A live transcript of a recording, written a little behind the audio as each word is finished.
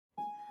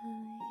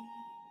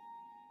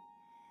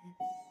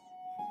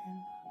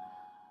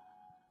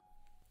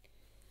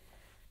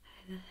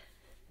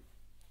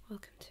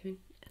to another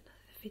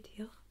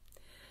video.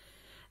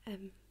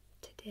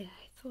 Today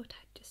I thought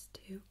I'd just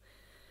do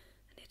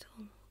a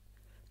little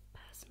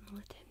personal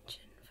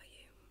attention for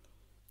you.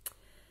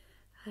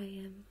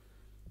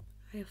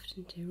 I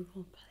often do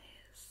role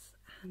plays,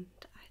 and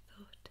I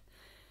thought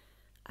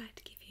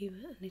I'd give you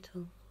a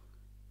little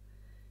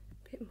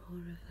bit more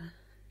of a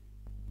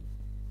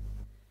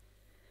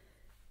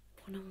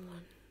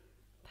one-on-one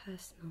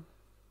personal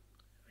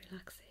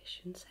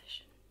relaxation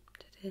session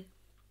today.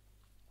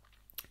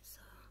 So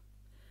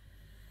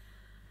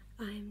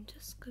I'm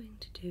just going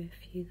to do a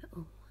few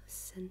little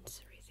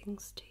sensory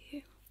things to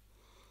you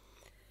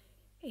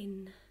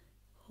in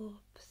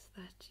hopes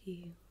that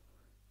you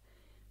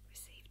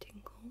receive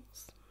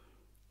tingles,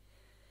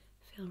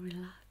 feel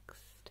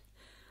relaxed,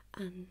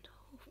 and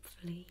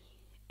hopefully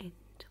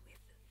end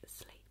with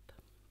sleep.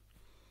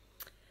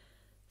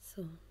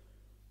 So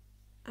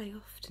I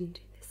often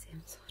do the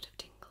same sort of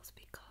tingles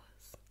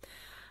because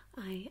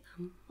I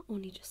am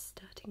only just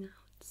starting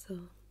out,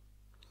 so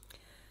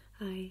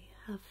I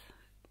have,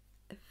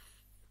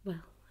 I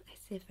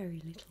say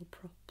very little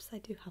props. I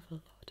do have a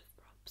lot of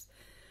props,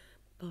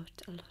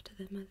 but a lot of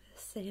them are the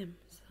same,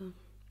 so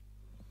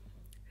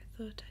I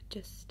thought I'd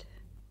just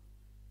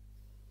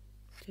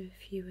do a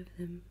few of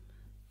them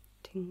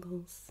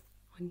tingles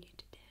on you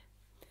today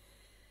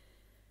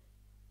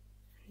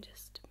and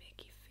just to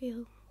make you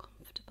feel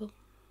comfortable.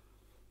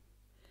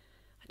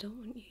 I don't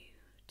want you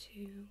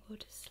to go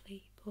to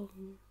sleep all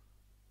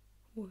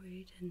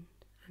worried and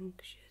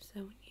anxious.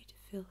 I want you to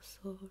feel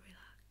so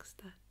relaxed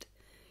that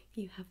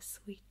you have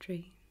sweet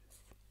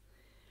dreams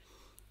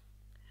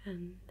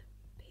and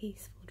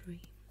peaceful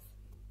dreams.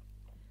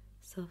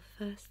 So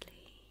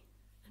firstly,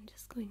 I'm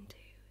just going to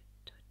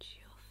touch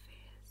your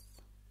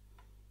face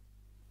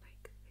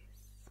like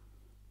this.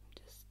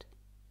 I'm just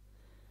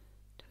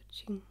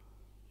touching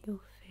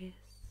your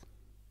face,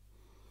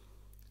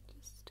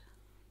 just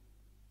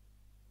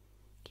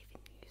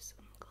giving you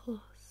some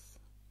close,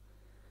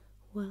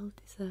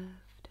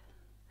 well-deserved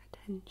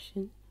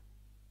attention,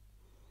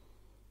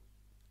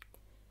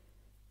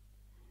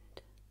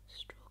 and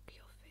stroke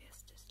your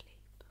face to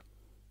sleep.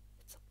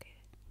 It's okay.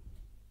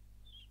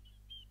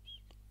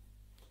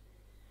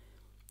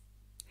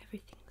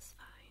 Everything's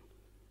fine.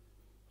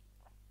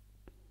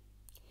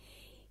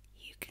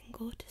 You can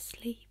go to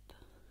sleep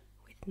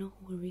with no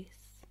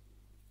worries.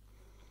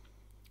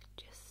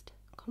 Just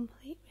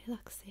complete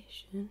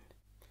relaxation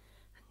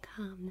and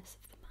calmness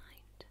of the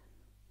mind.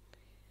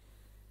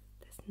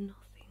 There's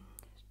nothing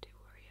to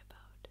worry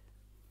about.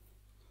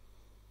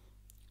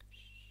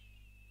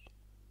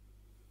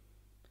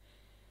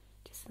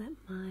 Just let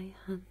my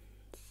hands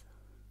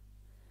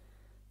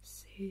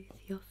soothe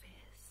your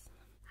face,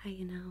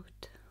 iron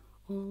out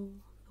all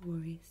the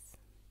worries,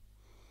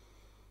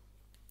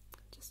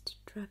 just to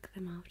drag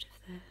them out of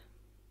there,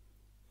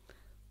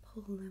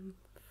 pull them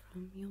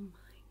from your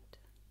mind,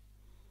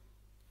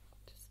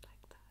 just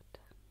like that.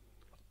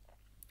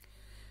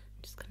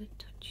 I'm just going to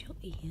touch your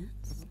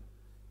ears,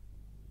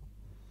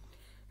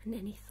 and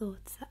any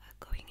thoughts that are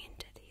going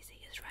into these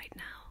ears right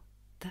now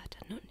that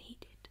are not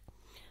needed,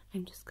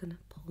 I'm just going to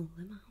pull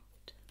them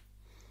out.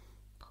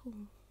 Pull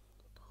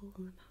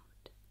them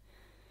out.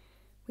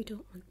 We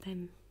don't want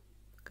them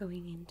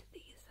going into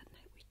these at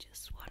night. We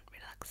just want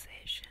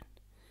relaxation,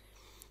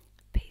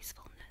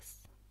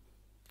 peacefulness,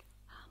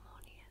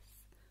 harmonious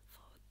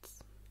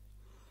thoughts.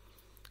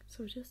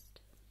 So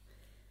just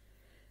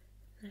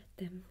let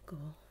them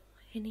go.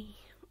 Any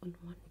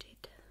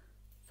unwanted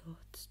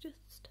thoughts,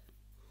 just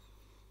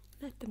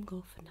let them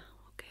go for now,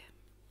 okay?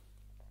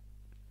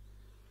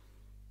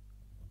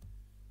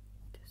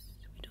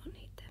 We don't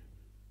need them.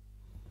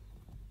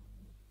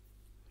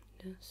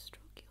 Just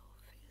stroke your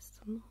face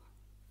some more.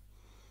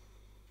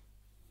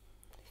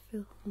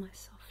 Feel my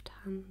soft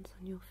hands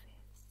on your face.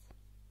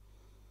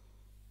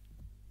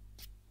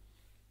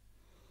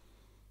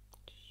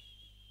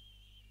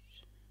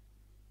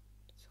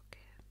 It's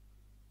okay.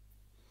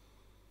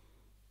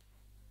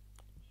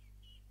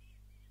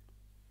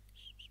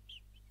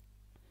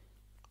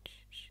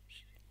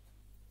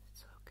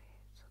 It's okay,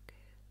 it's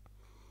okay.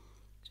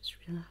 Just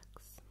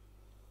relax.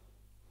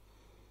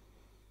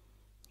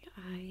 Your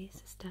eyes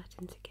are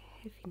starting to get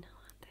heavy now,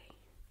 aren't they?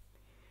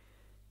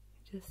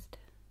 Just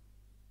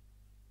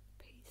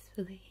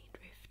peacefully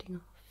drifting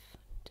off.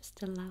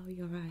 Just allow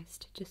your eyes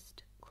to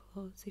just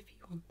close if you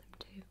want them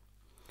to.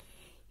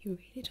 You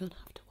really don't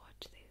have to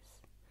watch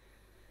this.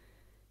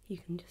 You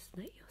can just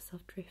let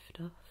yourself drift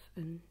off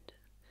and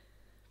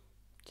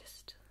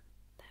just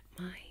let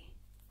my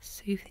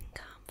soothing,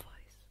 calm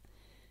voice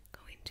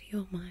go into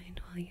your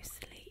mind while you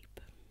sleep.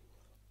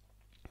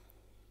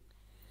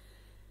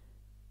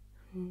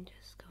 I'm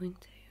just going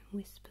to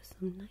whisper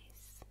some nice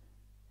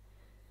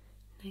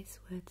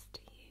words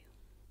to you.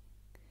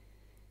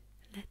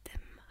 Let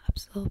them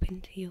absorb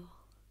into your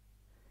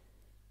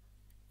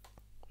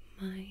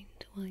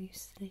mind while you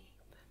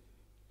sleep.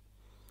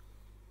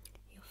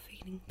 You're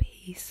feeling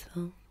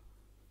peaceful.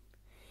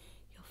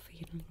 You're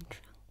feeling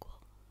tranquil.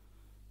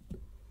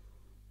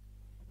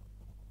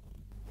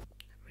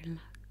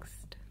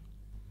 Relaxed.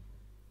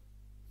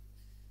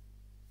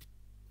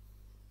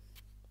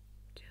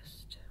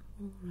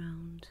 all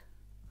round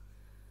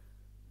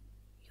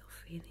you're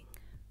feeling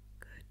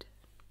good,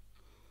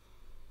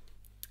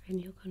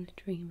 and you're going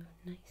to dream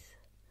of nice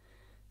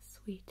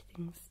sweet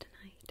things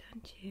tonight,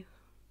 aren't you?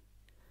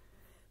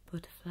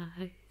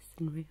 Butterflies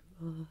and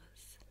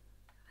rainbows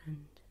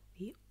and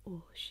the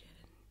ocean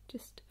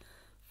just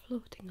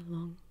floating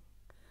along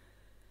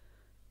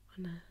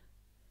on a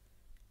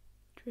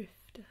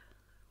drift of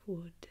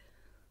wood,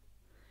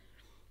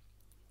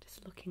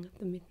 just looking at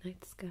the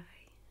midnight sky,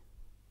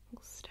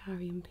 all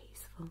starry and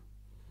peaceful.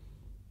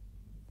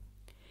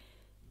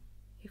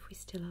 If we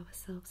still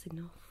ourselves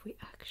enough, we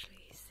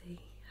actually see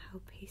how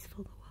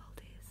peaceful the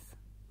world is,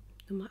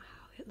 no matter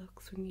how it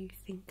looks when you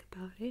think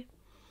about it.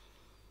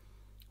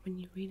 When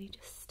you really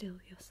just still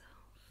yourself,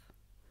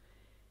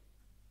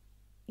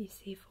 you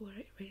see for what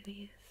it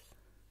really is.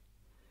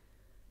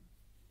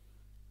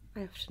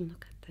 I often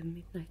look at the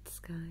midnight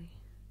sky and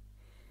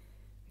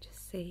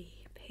just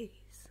see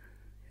peace.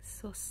 It's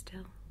so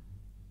still.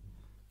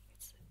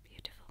 It's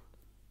beautiful.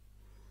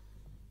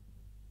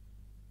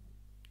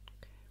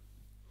 Okay.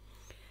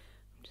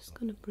 I'm just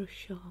going to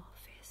brush your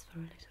face for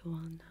a little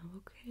while now,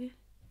 okay?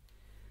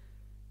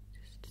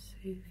 Just to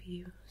soothe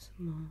you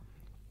some more.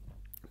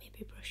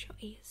 Maybe brush your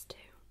ears too.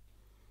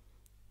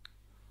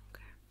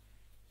 Okay.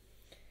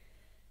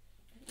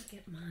 Let me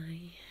get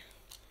my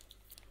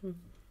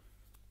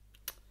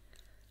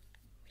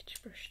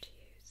which brush to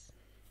use.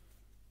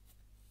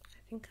 I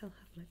think I'll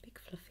have my big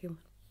fluffy one.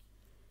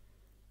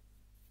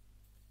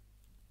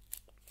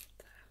 Put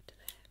that out of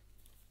there.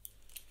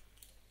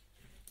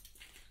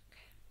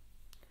 Okay.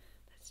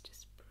 Let's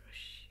just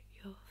brush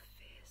your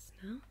face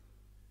now.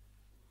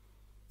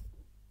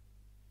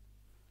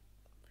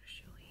 Brush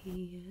your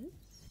ears.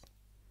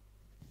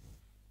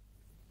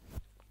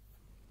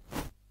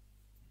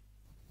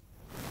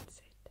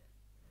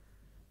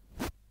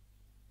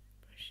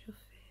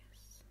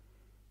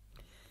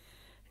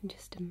 And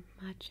just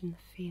imagine the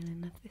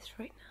feeling of this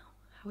right now,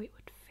 how it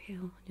would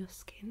feel on your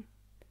skin.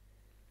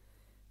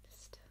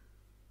 Just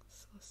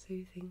so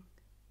soothing.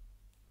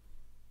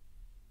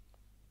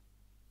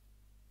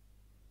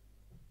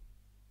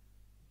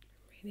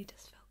 It really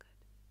does feel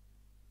good.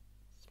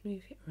 Just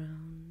move it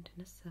round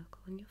in a circle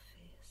on your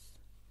face,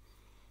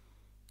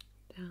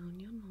 down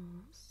your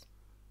nose,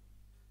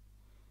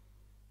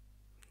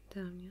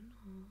 down your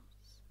nose,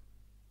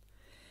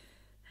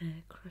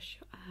 cross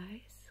your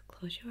eyes.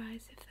 Close your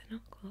eyes if they're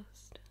not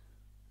closed.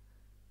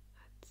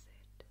 That's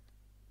it.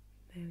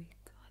 There we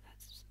go.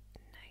 That's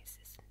nice,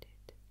 isn't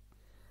it?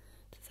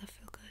 Does that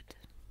feel good?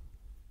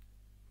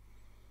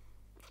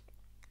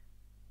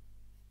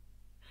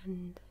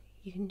 And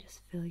you can just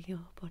feel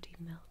your body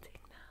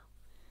melting now.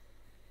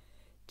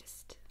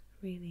 Just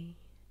really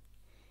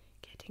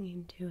getting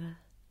into a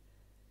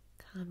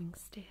calming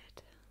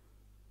state.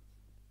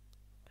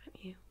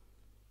 Aren't you?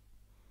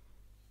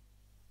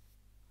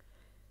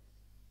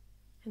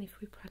 And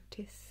if we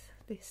practice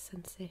this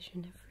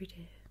sensation every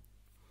day,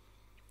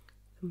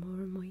 the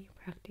more and more you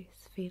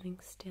practice feeling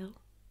still,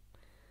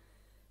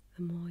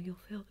 the more you'll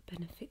feel the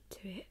benefit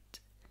to it,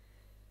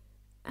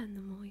 and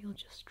the more you'll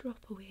just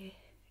drop away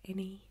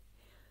any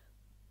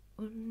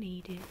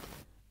unneeded,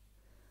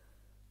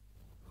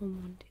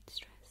 unwanted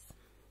stress.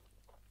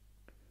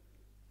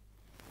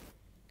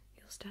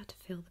 You'll start to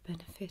feel the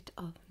benefit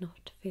of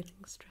not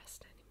feeling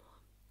stressed anymore.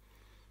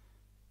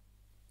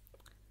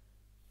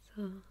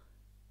 So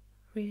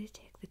really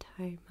take the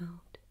time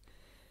out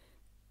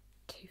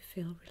to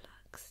feel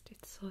relaxed.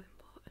 It's so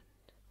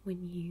important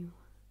when you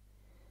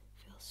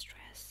feel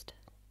stressed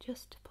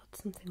just to put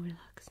something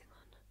relaxing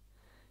on.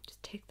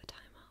 Just take the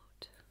time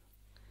out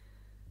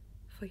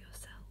for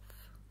yourself.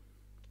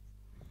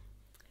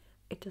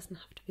 It doesn't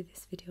have to be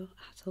this video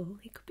at all.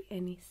 It could be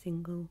any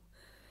single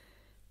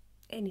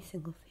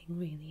thing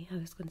really. I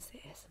was going to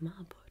say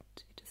ASMR,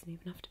 but it doesn't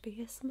even have to be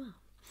ASMR.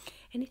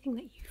 Anything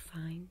that you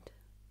find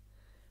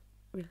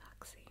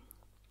relaxing,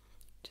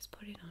 just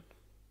put it on,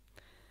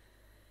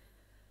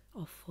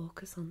 or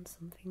focus on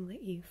something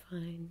that you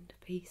find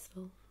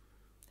peaceful,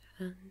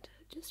 and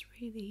just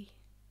really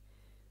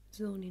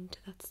zone into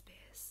that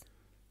space.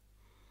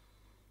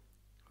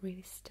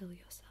 Really still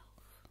yourself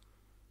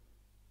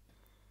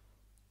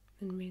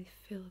and really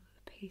feel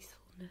the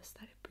peacefulness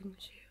that it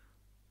brings you,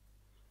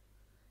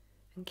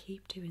 and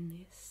keep doing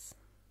this.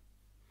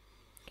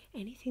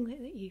 Anything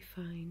that you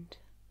find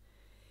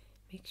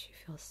makes you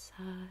feel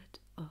sad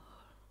or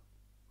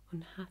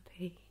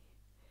unhappy,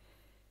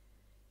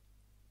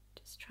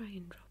 just try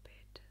and drop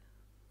it.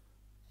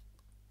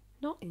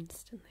 Not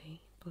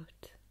instantly,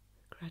 but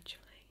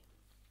gradually.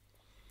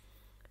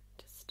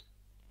 Just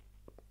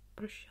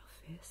brush your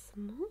face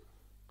some more.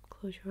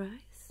 Close your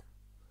eyes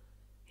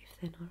if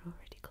they're not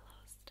already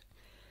closed,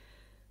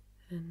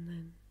 and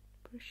then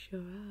brush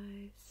your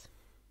eyes.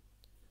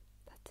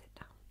 That's it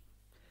now.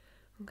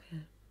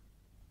 Okay,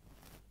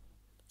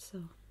 so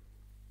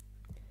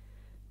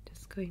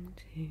just going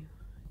to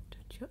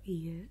touch your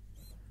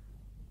ears,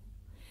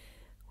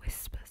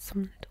 whisper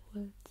some little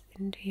words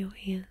into your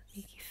ears,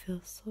 make you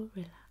feel so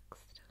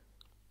relaxed,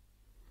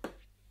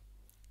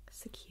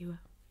 secure,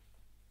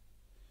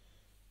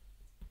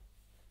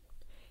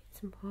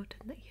 it's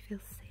important that you feel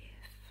safe.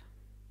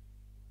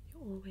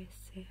 You're always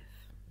safe,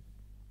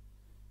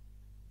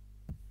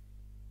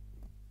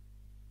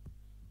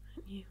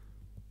 aren't you?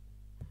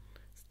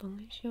 As long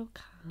as you're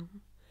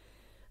calm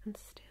and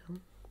still,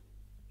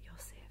 you're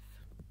safe.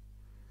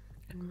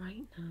 And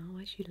right now,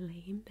 as you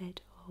lay in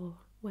bed or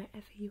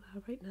wherever you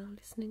are right now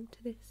listening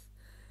to this,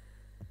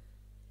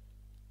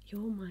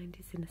 your mind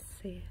is in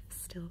a safe,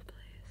 still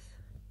place.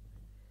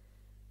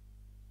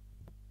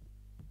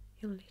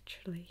 You're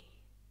literally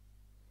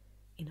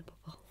in a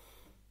bubble.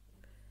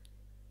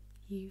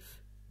 You've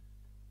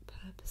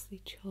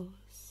purposely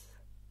chose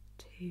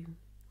to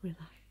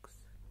relax,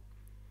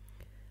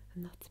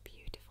 and that's a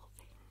beautiful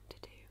thing to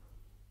do.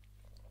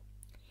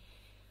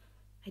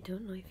 I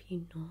don't know if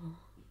you know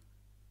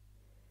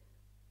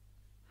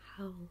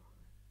how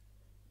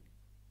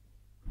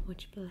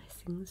much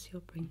blessings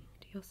you're bringing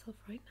to yourself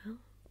right now,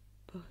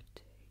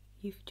 but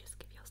you've just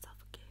given yourself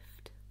a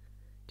gift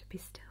to be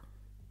still.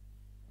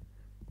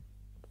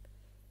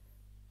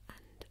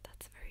 And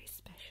that's a very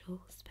special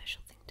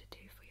thing to do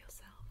for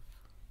yourself.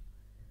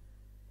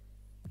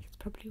 It's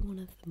probably one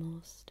of the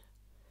most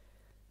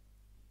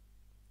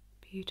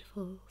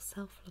beautiful,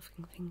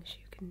 self-loving things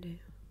you can do.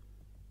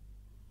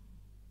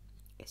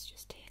 Is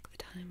just take the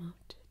time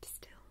out to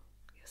still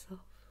yourself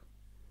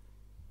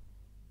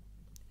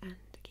and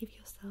give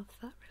yourself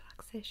that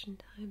relaxation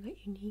time that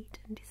you need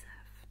and deserve.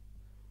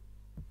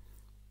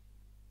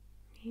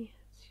 Yes,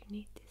 you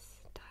need this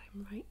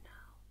time right now.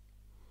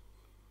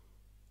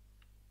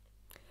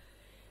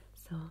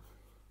 So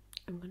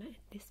I'm going to end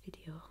this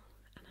video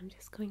and I'm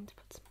just going to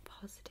put some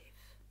positive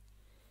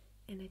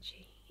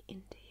energy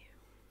into you.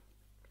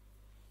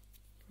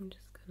 I'm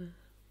just going to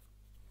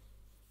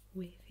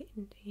wave it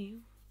into you.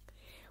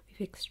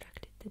 We've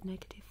extracted the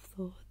negative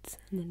thoughts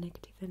and the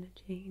negative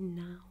energy.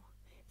 Now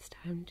it's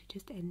time to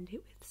just end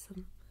it with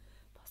some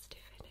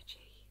positive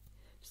energy.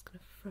 I'm just going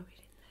to throw it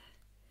in there.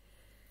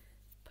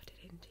 Put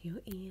it into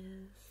your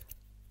ears.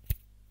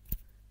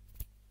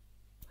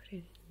 Put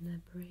it in the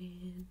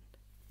brain.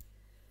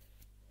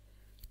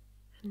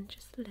 And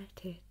just let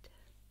it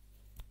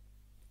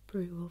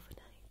brew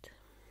overnight.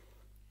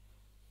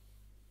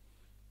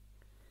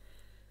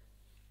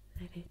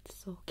 Let it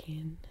soak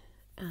in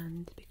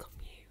and become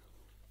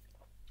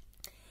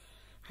you.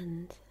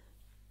 And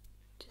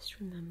just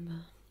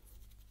remember,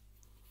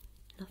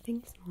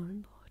 nothing's more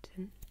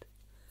important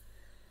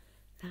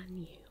than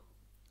you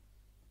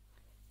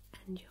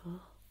and your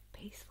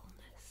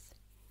peacefulness.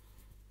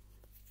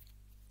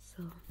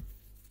 So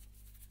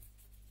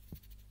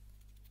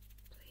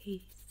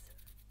please